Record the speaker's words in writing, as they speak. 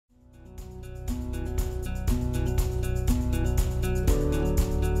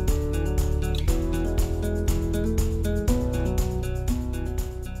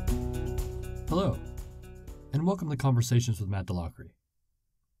welcome to Conversations with Matt Delacre.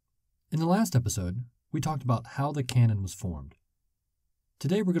 In the last episode, we talked about how the canon was formed.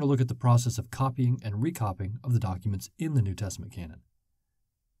 Today we're going to look at the process of copying and recopying of the documents in the New Testament canon.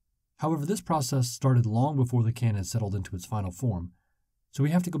 However, this process started long before the canon settled into its final form, so we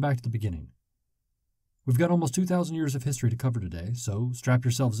have to go back to the beginning. We've got almost 2,000 years of history to cover today, so strap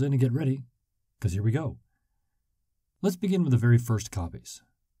yourselves in and get ready, because here we go. Let's begin with the very first copies.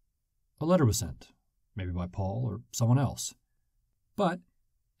 A letter was sent, maybe by Paul or someone else. But,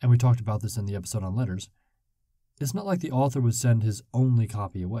 and we talked about this in the episode on letters, it's not like the author would send his only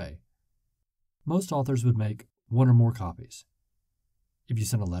copy away. Most authors would make one or more copies. If you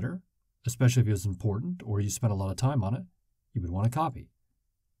sent a letter, especially if it was important or you spent a lot of time on it, you would want a copy.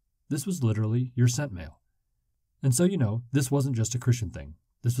 This was literally your sent mail. And so this wasn't just a Christian thing.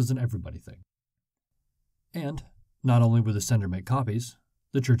 This was an everybody thing. And not only would the sender make copies,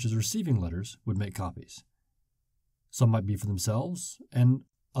 the churches receiving letters would make copies. Some might be for themselves, and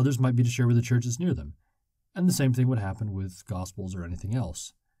others might be to share with the churches near them. And the same thing would happen with Gospels or anything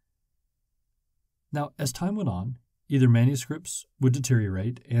else. Now, as time went on, either manuscripts would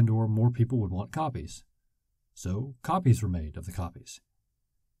deteriorate and or more people would want copies. So copies were made of the copies.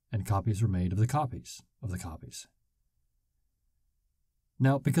 And copies were made of the copies of the copies.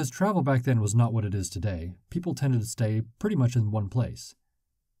 Now, because travel back then was not what it is today, people tended to stay pretty much in one place.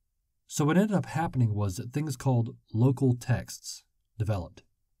 So what ended up happening was that things called local texts developed.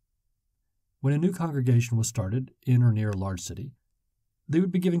 When a new congregation was started in or near a large city, they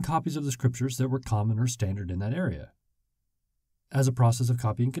would be given copies of the scriptures that were common or standard in that area. As the process of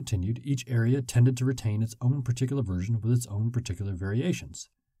copying continued, each area tended to retain its own particular version with its own particular variations.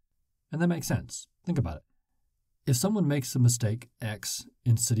 And that makes sense. Think about it. If someone makes a mistake X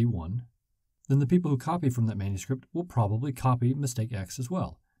in City 1, then the people who copy from that manuscript will probably copy mistake X as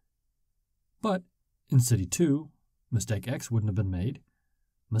well. But in City 2, mistake X wouldn't have been made,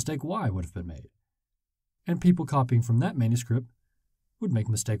 mistake Y would have been made. And people copying from that manuscript would make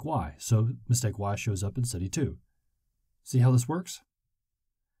mistake Y, so mistake Y shows up in City 2. See how this works?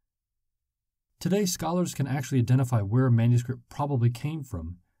 Today, scholars can actually identify where a manuscript probably came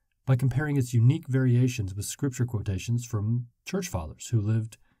from by comparing its unique variations with scripture quotations from church fathers who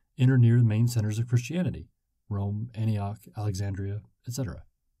lived in or near the main centers of Christianity, Rome, Antioch, Alexandria, etc.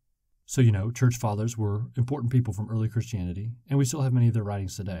 So church fathers were important people from early Christianity, and we still have many of their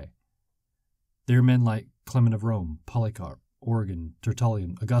writings today. They are men like Clement of Rome, Polycarp, Origen,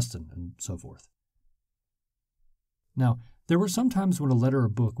 Tertullian, Augustine, and so forth. Now, there were some times when a letter or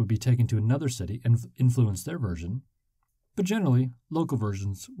book would be taken to another city and influence their version, but generally, local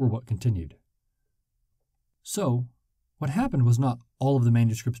versions were what continued. So, what happened was not all of the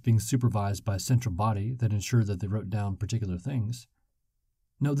manuscripts being supervised by a central body that ensured that they wrote down particular things.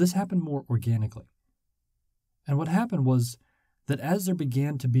 No, this happened more organically. And what happened was that as there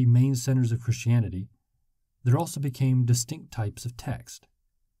began to be main centers of Christianity, there also became distinct types of text.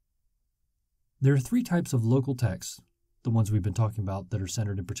 There are three types of local texts, the ones we've been talking about that are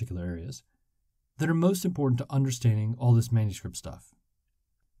centered in particular areas, that are most important to understanding all this manuscript stuff.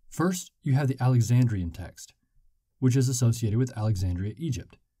 First, you have the Alexandrian text, which is associated with Alexandria,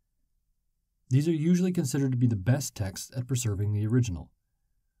 Egypt. These are usually considered to be the best texts at preserving the original.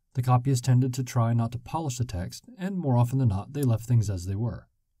 The copyists tended to try not to polish the text, and more often than not, they left things as they were.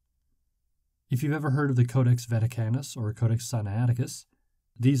 If you've ever heard of the Codex Vaticanus or Codex Sinaiticus,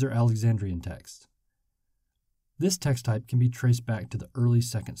 these are Alexandrian texts. This text type can be traced back to the early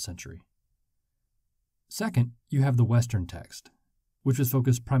 2nd century. Second, you have the Western text, which was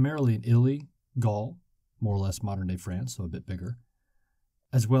focused primarily in Italy, Gaul, more or less modern-day France, so a bit bigger,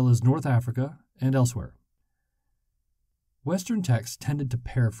 as well as North Africa and elsewhere. Western texts tended to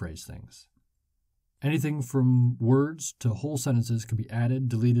paraphrase things. Anything from words to whole sentences could be added,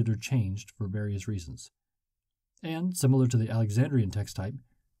 deleted, or changed for various reasons. And, similar to the Alexandrian text type,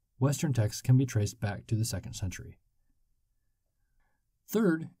 Western texts can be traced back to the 2nd century.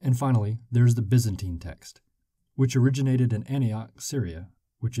 Third, and finally, there's the Byzantine text, which originated in Antioch, Syria,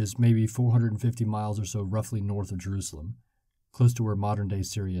 which is maybe 450 miles or so roughly north of Jerusalem, close to where modern-day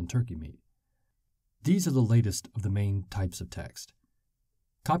Syria and Turkey meet. These are the latest of the main types of text.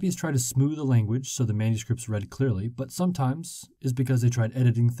 Copyists try to smooth the language so the manuscripts read clearly, but sometimes is because they tried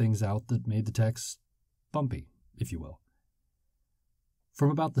editing things out that made the text bumpy, if you will.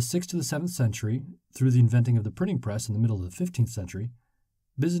 From about the 6th to the 7th century, through the inventing of the printing press in the middle of the 15th century,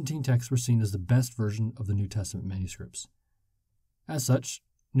 Byzantine texts were seen as the best version of the New Testament manuscripts. As such,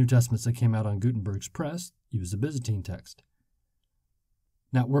 New Testaments that came out on Gutenberg's press used the Byzantine text.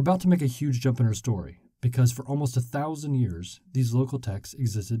 Now, we're about to make a huge jump in our story, because for almost 1,000 years, these local texts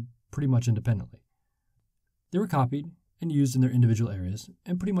existed pretty much independently. They were copied and used in their individual areas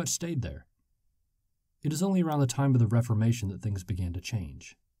and pretty much stayed there. It is only around the time of the Reformation that things began to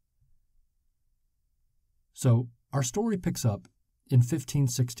change. So, our story picks up in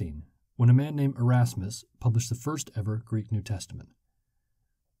 1516, when a man named Erasmus published the first ever Greek New Testament.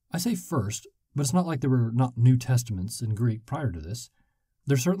 I say first, but it's not like there were not New Testaments in Greek prior to this.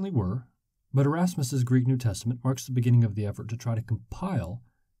 There certainly were, but Erasmus's Greek New Testament marks the beginning of the effort to try to compile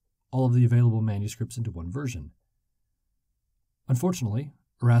all of the available manuscripts into one version. Unfortunately,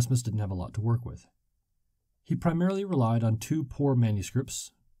 Erasmus didn't have a lot to work with. He primarily relied on two poor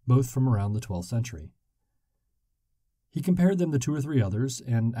manuscripts, both from around the 12th century. He compared them to two or three others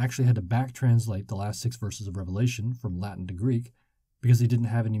and actually had to back-translate the last 6 verses of Revelation from Latin to Greek because he didn't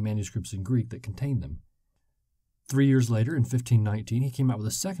have any manuscripts in Greek that contained them. 3 years later, in 1519, he came out with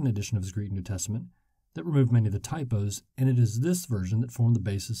a second edition of his Greek New Testament that removed many of the typos, and it is this version that formed the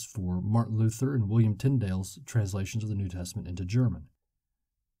basis for Martin Luther and William Tyndale's translations of the New Testament into German.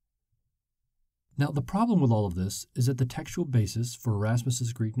 Now, the problem with all of this is that the textual basis for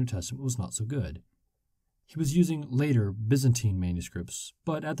Erasmus's Greek New Testament was not so good. He was using later Byzantine manuscripts,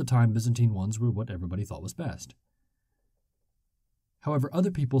 but at the time Byzantine ones were what everybody thought was best. However,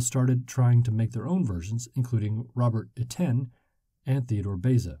 other people started trying to make their own versions, including Robert Etienne and Theodore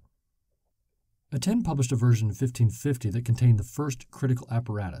Beza. Etienne published a version in 1550 that contained the first critical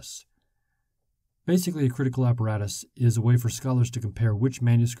apparatus. Basically, a critical apparatus is a way for scholars to compare which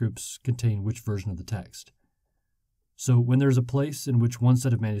manuscripts contain which version of the text. So when there's a place in which one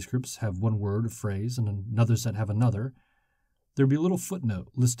set of manuscripts have one word or phrase and another set have another, there'll be a little footnote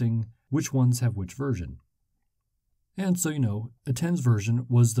listing which ones have which version. And so Etienne's version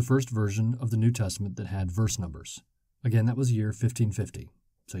was the first version of the New Testament that had verse numbers. Again, that was year 1550,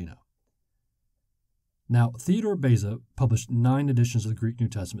 so you know. Now, Theodore Beza published 9 editions of the Greek New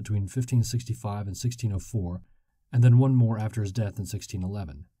Testament between 1565 and 1604, and then one more after his death in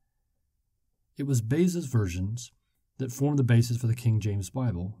 1611. It was Beza's versions that formed the basis for the King James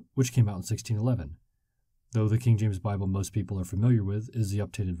Bible, which came out in 1611, though the King James Bible most people are familiar with is the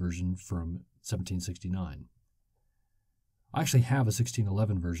updated version from 1769. I actually have a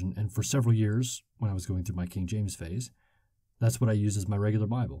 1611 version, and for several years, when I was going through my King James phase, that's what I use as my regular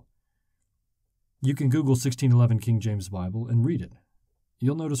Bible. You can Google 1611 King James Bible and read it.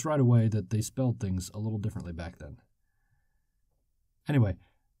 You'll notice right away that they spelled things a little differently back then. Anyway,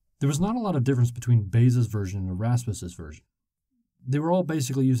 there was not a lot of difference between Beza's version and Erasmus's version. They were all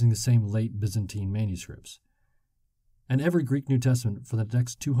basically using the same late Byzantine manuscripts. And every Greek New Testament for the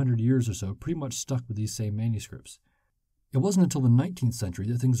next 200 years or so pretty much stuck with these same manuscripts. It wasn't until the 19th century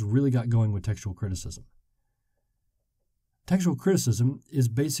that things really got going with textual criticism. Textual criticism is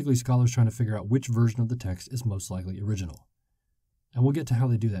basically scholars trying to figure out which version of the text is most likely original. And we'll get to how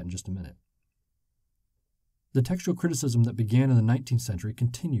they do that in just a minute. The textual criticism that began in the 19th century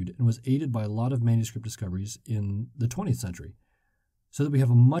continued and was aided by a lot of manuscript discoveries in the 20th century, so that we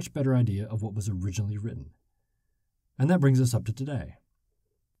have a much better idea of what was originally written. And that brings us up to today.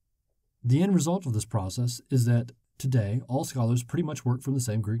 The end result of this process is that today all scholars pretty much work from the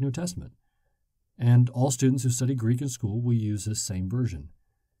same Greek New Testament, and all students who study Greek in school will use this same version.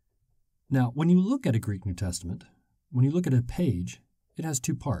 Now, when you look at a Greek New Testament, when you look at a page, it has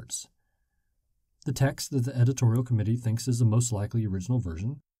 2 parts. The text that the editorial committee thinks is the most likely original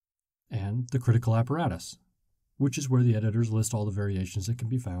version, and the critical apparatus, which is where the editors list all the variations that can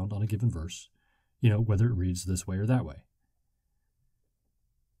be found on a given verse, whether it reads this way or that way.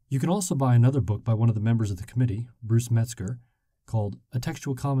 You can also buy another book by one of the members of the committee, Bruce Metzger, called A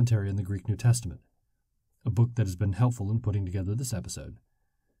Textual Commentary on the Greek New Testament, a book that has been helpful in putting together this episode.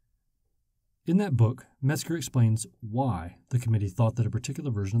 In that book, Metzger explains why the committee thought that a particular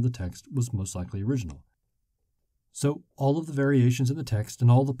version of the text was most likely original. So, all of the variations in the text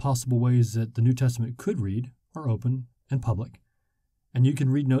and all the possible ways that the New Testament could read are open and public, and you can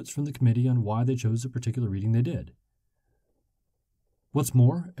read notes from the committee on why they chose the particular reading they did. What's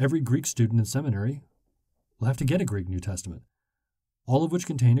more, every Greek student in seminary will have to get a Greek New Testament, all of which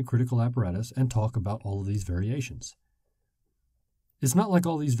contain a critical apparatus and talk about all of these variations. It's not like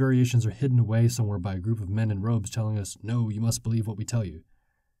all these variations are hidden away somewhere by a group of men in robes telling us, no, you must believe what we tell you.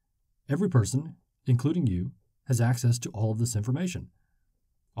 Every person, including you, has access to all of this information.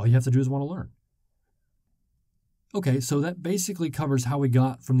 All you have to do is want to learn. Okay, so that basically covers how we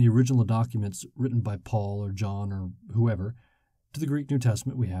got from the original documents written by Paul or John or whoever to the Greek New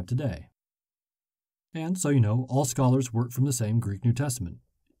Testament we have today. And so all scholars work from the same Greek New Testament,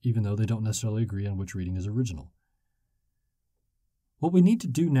 even though they don't necessarily agree on which reading is original. What we need to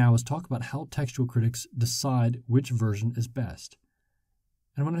do now is talk about how textual critics decide which version is best.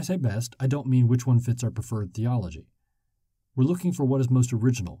 And when I say best, I don't mean which one fits our preferred theology. We're looking for what is most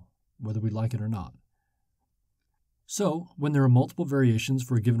original, whether we like it or not. So, when there are multiple variations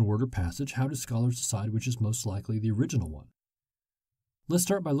for a given word or passage, how do scholars decide which is most likely the original one? Let's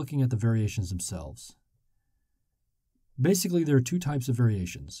start by looking at the variations themselves. Basically, there are two types of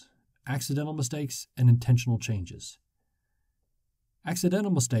variations: accidental mistakes and intentional changes.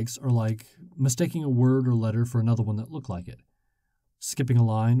 Accidental mistakes are like mistaking a word or letter for another one that looked like it, skipping a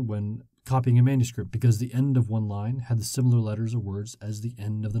line when copying a manuscript because the end of one line had the similar letters or words as the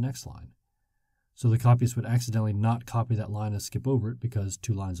end of the next line. So the copyist would accidentally not copy that line and skip over it because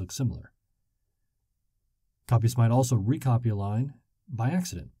two lines look similar. Copyists might also recopy a line by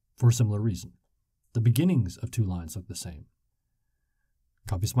accident for a similar reason. The beginnings of two lines look the same.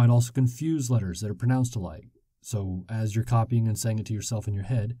 Copyists might also confuse letters that are pronounced alike, so as you're copying and saying it to yourself in your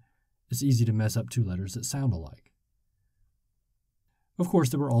head, it's easy to mess up two letters that sound alike. Of course,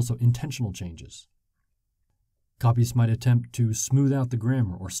 there were also intentional changes. Copyists might attempt to smooth out the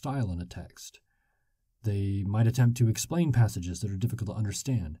grammar or style in a text. They might attempt to explain passages that are difficult to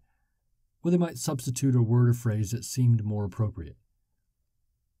understand, or they might substitute a word or phrase that seemed more appropriate.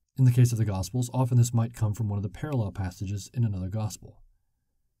 In the case of the Gospels, often this might come from one of the parallel passages in another Gospel.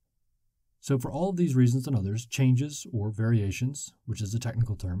 So for all of these reasons and others, changes, or variations, which is a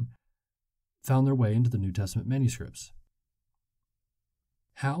technical term, found their way into the New Testament manuscripts.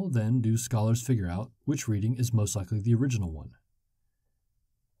 How, then, do scholars figure out which reading is most likely the original one?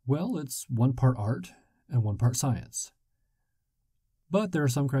 Well, it's one part art and one part science. But there are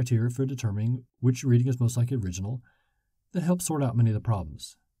some criteria for determining which reading is most likely original that help sort out many of the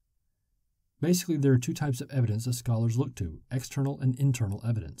problems. Basically, there are two types of evidence that scholars look to: external and internal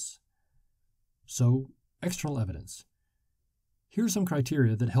evidence. So, external evidence. Here are some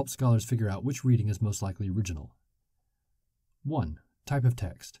criteria that help scholars figure out which reading is most likely original. 1. Type of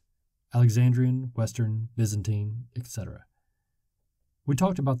text: Alexandrian, Western, Byzantine, etc. We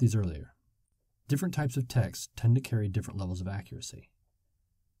talked about these earlier. Different types of text tend to carry different levels of accuracy.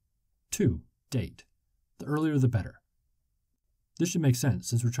 2. Date: the earlier the better. This should make sense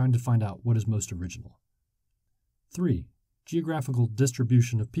since we're trying to find out what is most original. 3. Geographical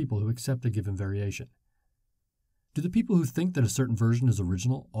distribution of people who accept a given variation. Do the people who think that a certain version is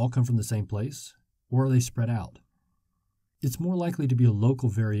original all come from the same place, or are they spread out? It's more likely to be a local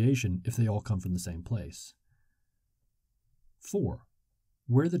variation if they all come from the same place. 4.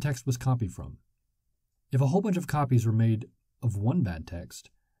 Where the text was copied from. If a whole bunch of copies were made of one bad text,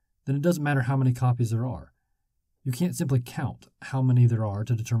 then it doesn't matter how many copies there are. You can't simply count how many there are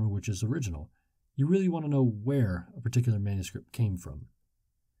to determine which is original. You really want to know where a particular manuscript came from.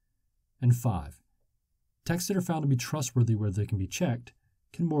 And 5. Texts that are found to be trustworthy where they can be checked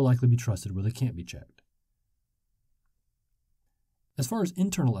can more likely be trusted where they can't be checked. As far as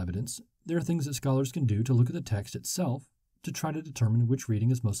internal evidence, there are things that scholars can do to look at the text itself to try to determine which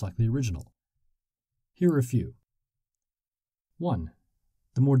reading is most likely original. Here are a few. 1.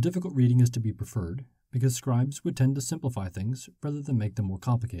 The more difficult reading is to be preferred because scribes would tend to simplify things rather than make them more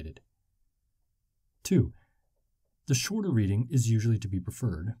complicated. 2. The shorter reading is usually to be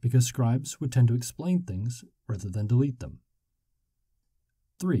preferred because scribes would tend to explain things rather than delete them.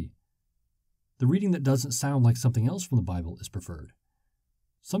 3. The reading that doesn't sound like something else from the Bible is preferred.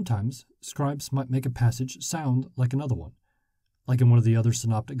 Sometimes, scribes might make a passage sound like another one, like in one of the other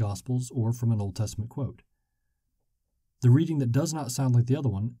synoptic Gospels or from an Old Testament quote. The reading that does not sound like the other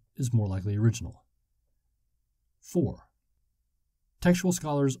one is more likely original. 4. Textual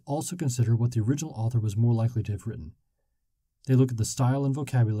scholars also consider what the original author was more likely to have written. They look at the style and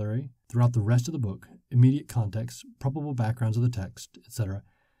vocabulary throughout the rest of the book, immediate context, probable backgrounds of the text, etc.,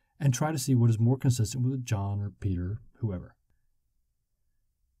 and try to see what is more consistent with John or Peter, whoever.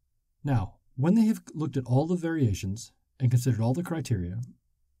 Now, when they have looked at all the variations and considered all the criteria,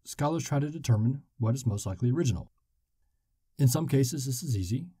 scholars try to determine what is most likely original. In some cases, this is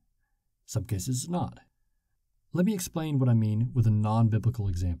easy. Some cases, it's not. Let me explain what I mean with a non-biblical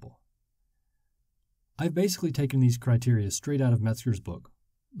example. I've basically taken these criteria straight out of Metzger's book,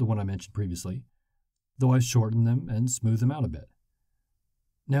 the one I mentioned previously, though I've shortened them and smoothed them out a bit.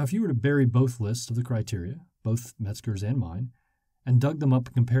 Now, if you were to bury both lists of the criteria, both Metzger's and mine, and dug them up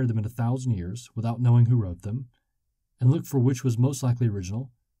and compared them in 1,000 years without knowing who wrote them, and looked for which was most likely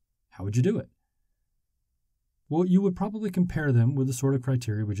original, how would you do it? Well, you would probably compare them with the sort of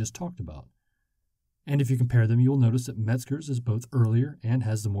criteria we just talked about. And if you compare them, you will notice that Metzger's is both earlier and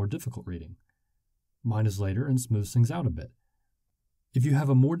has the more difficult reading. Mine is later and smooths things out a bit. If you have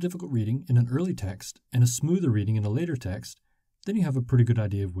a more difficult reading in an early text and a smoother reading in a later text, then you have a pretty good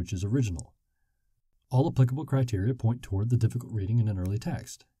idea of which is original. All applicable criteria point toward the difficult reading in an early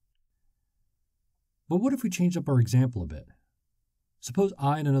text. But what if we change up our example a bit? Suppose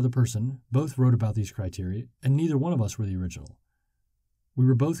I and another person both wrote about these criteria, and neither one of us were the original. We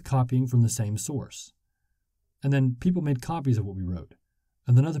were both copying from the same source. And then people made copies of what we wrote,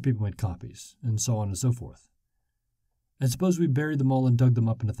 and then other people made copies, and so on and so forth. And suppose we buried them all and dug them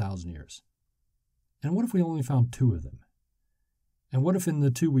up in 1,000 years. And what if we only found 2 of them? And what if in the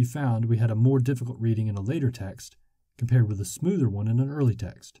 2 we found we had a more difficult reading in a later text compared with a smoother one in an early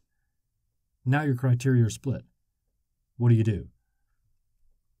text? Now your criteria are split. What do you do?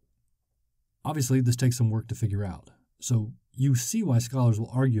 Obviously, this takes some work to figure out, so you see why scholars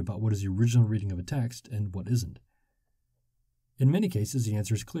will argue about what is the original reading of a text and what isn't. In many cases, the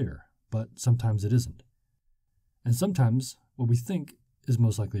answer is clear, but sometimes it isn't. And sometimes what we think is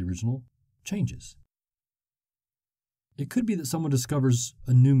most likely original changes. It could be that someone discovers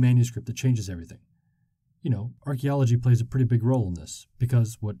a new manuscript that changes everything. Archaeology plays a pretty big role in this,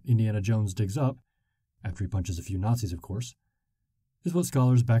 because what Indiana Jones digs up, after he punches a few Nazis, of course, is what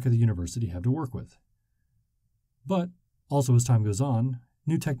scholars back at the university have to work with. But, also as time goes on,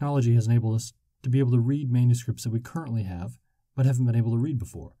 new technology has enabled us to be able to read manuscripts that we currently have, but haven't been able to read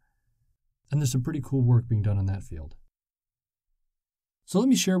before. And there's some pretty cool work being done in that field. So let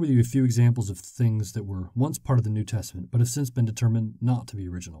me share with you a few examples of things that were once part of the New Testament, but have since been determined not to be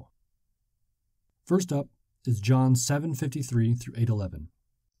original. First up is John 7:53 through 8:11,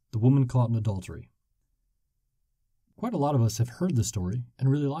 the woman caught in adultery. Quite a lot of us have heard this story and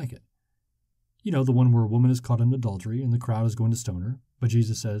really like it. The one where a woman is caught in adultery and the crowd is going to stone her, but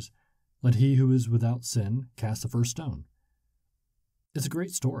Jesus says, "Let he who is without sin cast the first stone." It's a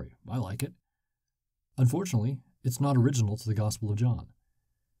great story. I like it. Unfortunately, it's not original to the Gospel of John.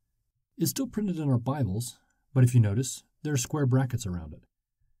 It's still printed in our Bibles, but if you notice, there are square brackets around it.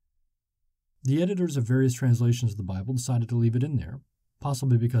 The editors of various translations of the Bible decided to leave it in there,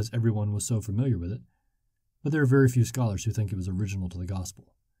 possibly because everyone was so familiar with it, but there are very few scholars who think it was original to the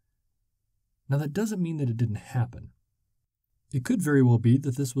Gospel. Now, that doesn't mean that it didn't happen. It could very well be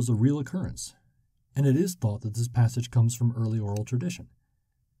that this was a real occurrence, and it is thought that this passage comes from early oral tradition.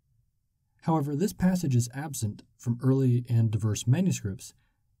 However, this passage is absent from early and diverse manuscripts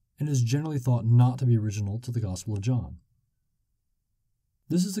and is generally thought not to be original to the Gospel of John.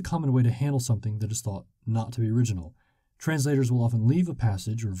 This is a common way to handle something that is thought not to be original. Translators will often leave a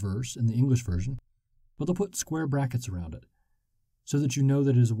passage or verse in the English version, but they'll put square brackets around it, so that you know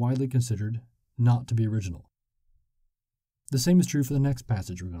that it is widely considered not to be original. The same is true for the next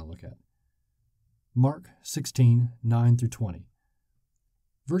passage we're going to look at. Mark 16:9 through 20.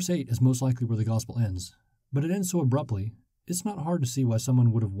 Verse 8 is most likely where the Gospel ends, but it ends so abruptly, it's not hard to see why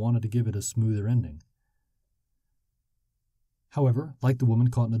someone would have wanted to give it a smoother ending. However, like the woman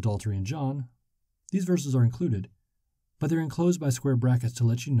caught in adultery in John, these verses are included, but they're enclosed by square brackets to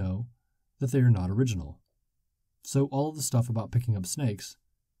let you know that they are not original. So all of the stuff about picking up snakes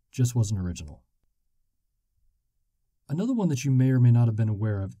just wasn't original. Another one that you may or may not have been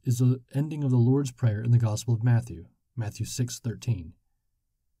aware of is the ending of the Lord's Prayer in the Gospel of Matthew, Matthew 6:13.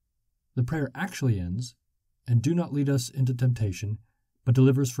 The prayer actually ends, "And do not lead us into temptation, but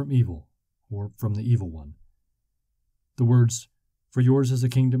deliver us from evil," or from the evil one. The words, "For yours is the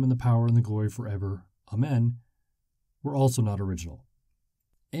kingdom and the power and the glory forever, Amen," were also not original.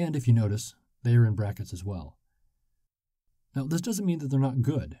 And if you notice, they are in brackets as well. Now, this doesn't mean that they're not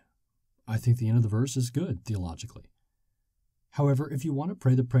good. I think the end of the verse is good theologically. However, if you want to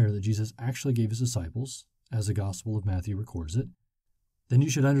pray the prayer that Jesus actually gave his disciples, as the Gospel of Matthew records it, then you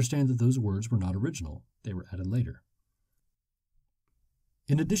should understand that those words were not original. They were added later.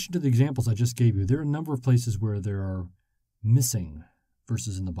 In addition to the examples I just gave you, there are a number of places where there are missing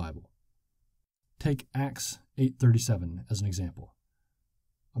verses in the Bible. Take Acts 8:37 as an example.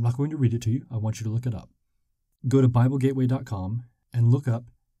 I'm not going to read it to you. I want you to look it up. Go to BibleGateway.com and look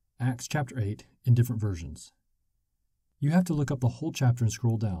up Acts chapter 8 in different versions. You have to look up the whole chapter and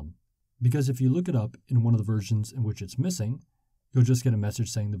scroll down, because if you look it up in one of the versions in which it's missing, you'll just get a message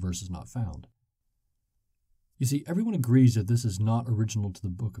saying the verse is not found. You see, everyone agrees that this is not original to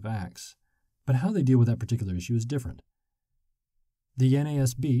the book of Acts, but how they deal with that particular issue is different. The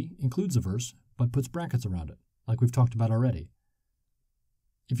NASB includes a verse, but puts brackets around it, like we've talked about already.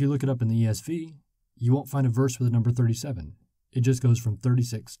 If you look it up in the ESV, you won't find a verse with the number 37. It just goes from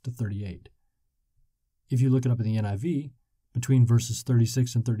 36 to 38. If you look it up in the NIV, between verses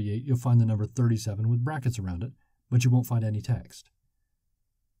 36 and 38, you'll find the number 37 with brackets around it, but you won't find any text.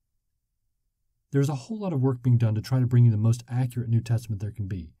 There's a whole lot of work being done to try to bring you the most accurate New Testament there can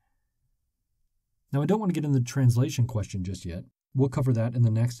be. Now, I don't want to get into the translation question just yet. We'll cover that in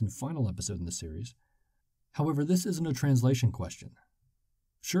the next and final episode in the series. However, this isn't a translation question.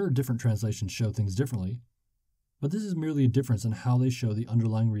 Sure, different translations show things differently, but this is merely a difference in how they show the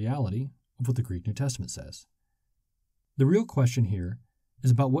underlying reality of what the Greek New Testament says. The real question here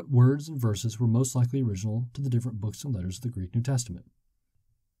is about what words and verses were most likely original to the different books and letters of the Greek New Testament.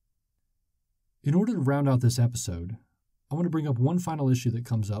 In order to round out this episode, I want to bring up one final issue that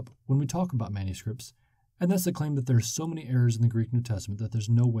comes up when we talk about manuscripts, and that's the claim that there are so many errors in the Greek New Testament that there's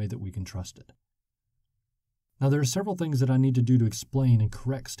no way that we can trust it. Now, there are several things that I need to do to explain and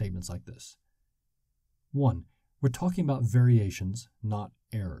correct statements like this. 1. We're talking about variations, not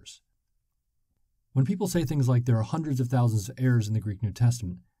errors. When people say things like there are hundreds of thousands of errors in the Greek New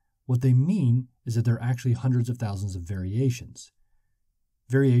Testament, what they mean is that there are actually hundreds of thousands of variations.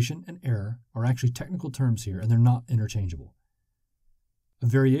 Variation and error are actually technical terms here, and they're not interchangeable. A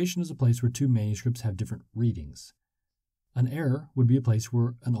variation is a place where two manuscripts have different readings. An error would be a place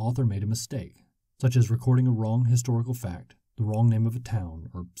where an author made a mistake, such as recording a wrong historical fact, the wrong name of a town,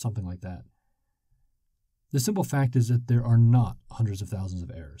 or something like that. The simple fact is that there are not hundreds of thousands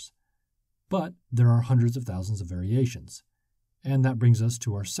of errors, but there are hundreds of thousands of variations. And that brings us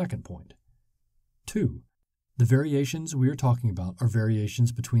to our second point. 2. The variations we are talking about are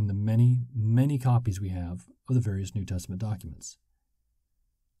variations between the many, many copies we have of the various New Testament documents.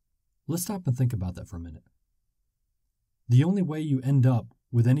 Let's stop and think about that for a minute. The only way you end up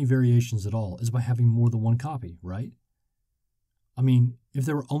with any variations at all is by having more than one copy, right? I mean, if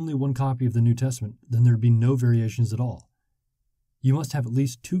there were only one copy of the New Testament, then there'd be no variations at all. You must have at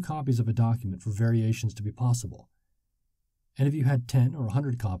least 2 copies of a document for variations to be possible. And if you had 10 or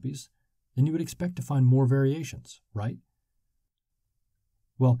 100 copies, then you would expect to find more variations, right?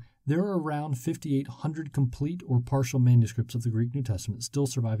 Well, there are around 5,800 complete or partial manuscripts of the Greek New Testament still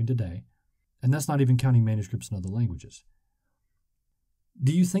surviving today, and that's not even counting manuscripts in other languages.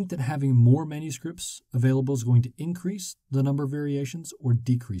 Do you think that having more manuscripts available is going to increase the number of variations or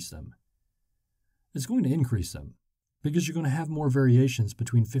decrease them? It's going to increase them, because you're going to have more variations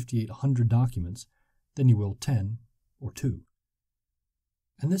between 5,800 documents than you will 10 or 2.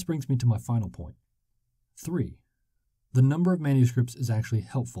 And this brings me to my final point. 3. The number of manuscripts is actually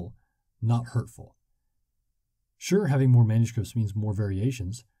helpful, not hurtful. Sure, having more manuscripts means more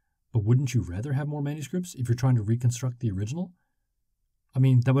variations, but wouldn't you rather have more manuscripts if you're trying to reconstruct the original? I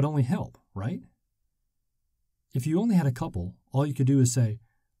mean, that would only help, right? If you only had a couple, all you could do is say,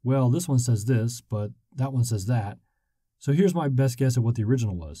 well, this one says this, but that one says that, so here's my best guess at what the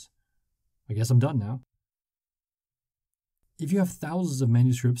original was. I guess I'm done now. If you have thousands of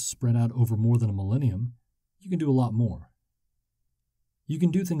manuscripts spread out over more than a millennium, you can do a lot more. You can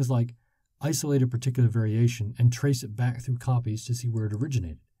do things like isolate a particular variation and trace it back through copies to see where it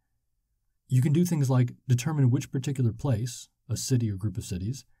originated. You can do things like determine which particular place, a city or group of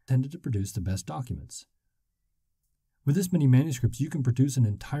cities, tended to produce the best documents. With this many manuscripts, you can produce an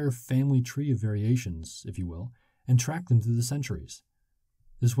entire family tree of variations, if you will, and track them through the centuries.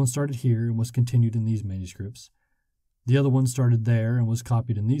 This one started here and was continued in these manuscripts. The other one started there and was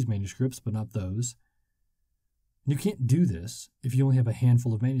copied in these manuscripts, but not those. And you can't do this if you only have a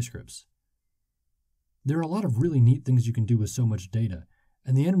handful of manuscripts. There are a lot of really neat things you can do with so much data,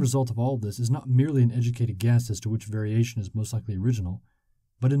 and the end result of all of this is not merely an educated guess as to which variation is most likely original,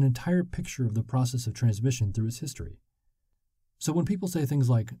 but an entire picture of the process of transmission through its history. So when people say things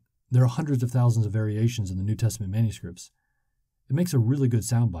like, there are hundreds of thousands of variations in the New Testament manuscripts, it makes a really good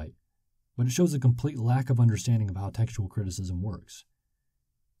soundbite, but it shows a complete lack of understanding of how textual criticism works.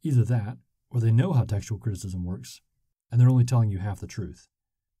 Either that, or they know how textual criticism works, and they're only telling you half the truth.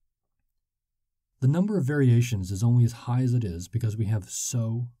 The number of variations is only as high as it is because we have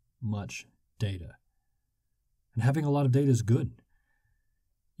so much data. And having a lot of data is good,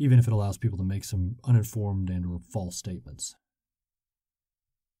 even if it allows people to make some uninformed and/or false statements.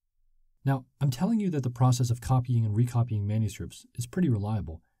 Now, I'm telling you that the process of copying and recopying manuscripts is pretty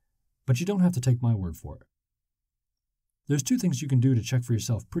reliable, but you don't have to take my word for it. There's 2 things you can do to check for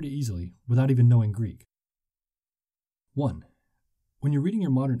yourself pretty easily without even knowing Greek. 1. When you're reading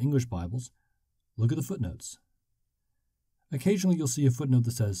your modern English Bibles, look at the footnotes. Occasionally you'll see a footnote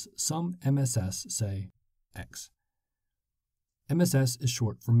that says, some MSS say X. MSS is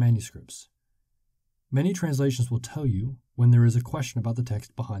short for manuscripts. Many translations will tell you when there is a question about the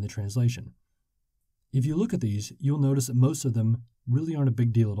text behind the translation. If you look at these, you'll notice that most of them really aren't a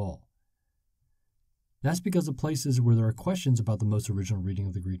big deal at all. That's because the places where there are questions about the most original reading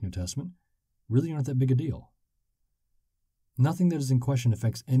of the Greek New Testament really aren't that big a deal. Nothing that is in question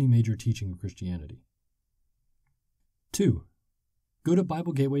affects any major teaching of Christianity. 2. Go to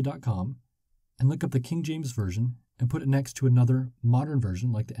BibleGateway.com and look up the King James Version and put it next to another modern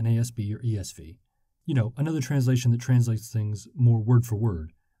version like the NASB or ESV, Another translation that translates things more word for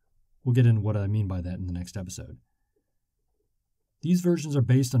word. We'll get into what I mean by that in the next episode. These versions are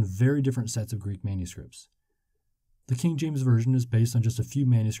based on very different sets of Greek manuscripts. The King James Version is based on just a few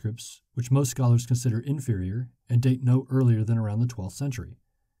manuscripts, which most scholars consider inferior and date no earlier than around the 12th century.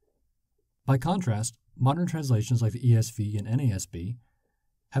 By contrast, modern translations like the ESV and NASB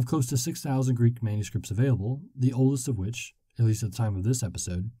have close to 6,000 Greek manuscripts available, the oldest of which, at least at the time of this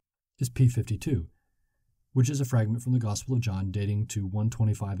episode, is P52, which is a fragment from the Gospel of John dating to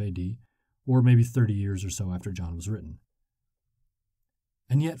 125 AD, or maybe 30 years or so after John was written.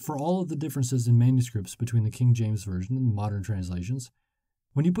 And yet, for all of the differences in manuscripts between the King James Version and the modern translations,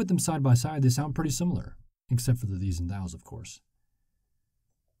 when you put them side by side, they sound pretty similar, except for the these and thous, of course.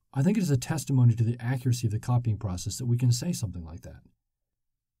 I think it is a testimony to the accuracy of the copying process that we can say something like that.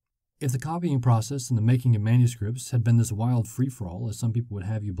 If the copying process and the making of manuscripts had been this wild free-for-all, as some people would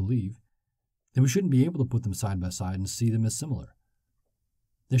have you believe, then we shouldn't be able to put them side by side and see them as similar.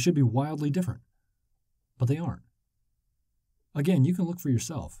 They should be wildly different, but they aren't. Again, you can look for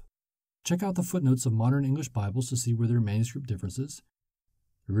yourself. Check out the footnotes of modern English Bibles to see where there are manuscript differences.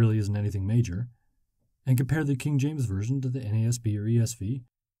 There really isn't anything major. And compare the King James Version to the NASB or ESV,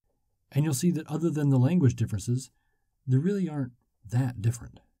 and you'll see that other than the language differences, they really aren't that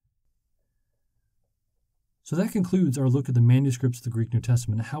different. So that concludes our look at the manuscripts of the Greek New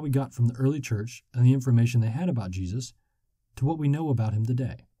Testament and how we got from the early church and the information they had about Jesus to what we know about him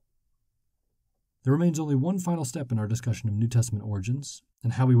today. There remains only one final step in our discussion of New Testament origins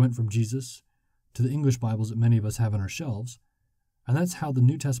and how we went from Jesus to the English Bibles that many of us have on our shelves, and that's how the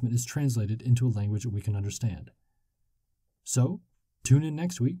New Testament is translated into a language that we can understand. So, tune in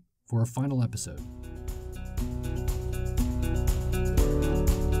next week for our final episode.